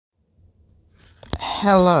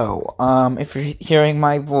Hello. If you're hearing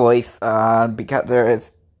my voice, because there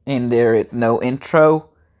is no intro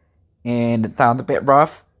and it sounds a bit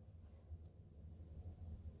rough,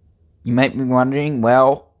 you might be wondering,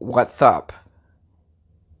 well, what's up?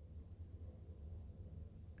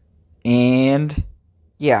 And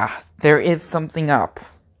yeah, there is something up.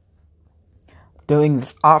 Doing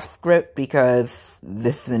this off script because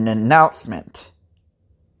this is an announcement.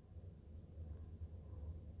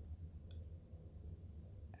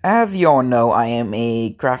 As you all know, I am a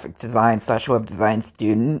graphic design / web design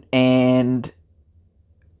student, and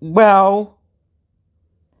well,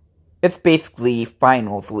 it's basically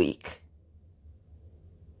finals week.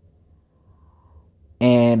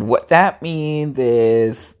 And what that means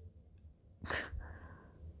is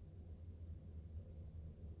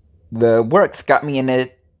the work's got me in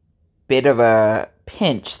a bit of a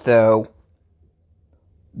pinch, so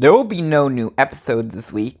there will be no new episodes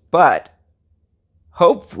this week, but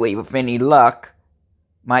hopefully, with any luck,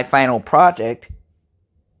 my final project,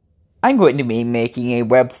 I'm going to be making a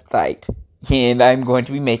website. And I'm going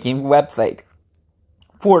to be making a website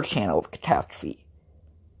for Channel of Catastrophe.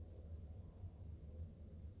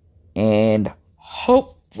 And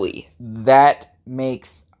hopefully that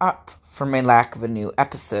makes up for my lack of a new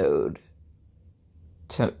episode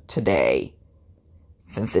today.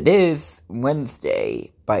 Since it is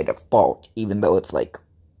Wednesday by default, even though it's like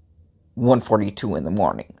 1:42 in the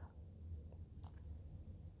morning.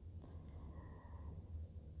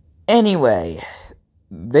 Anyway,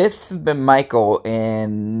 this has been Michael,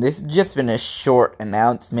 and this has just been a short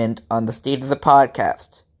announcement on the state of the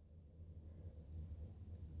podcast.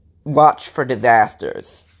 Watch for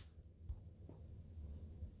disasters.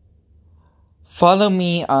 Follow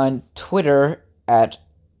me on Twitter at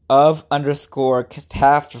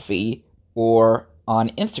 @of_catastrophe or on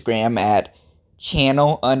Instagram at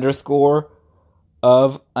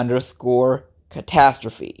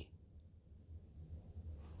channel_of_catastrophe.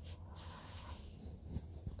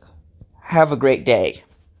 Have a great day.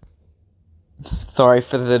 Sorry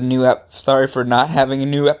for not having a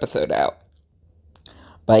new episode out.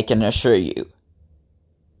 But I can assure you,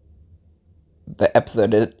 the episode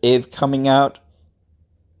that is coming out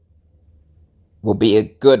will be a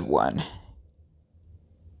good one.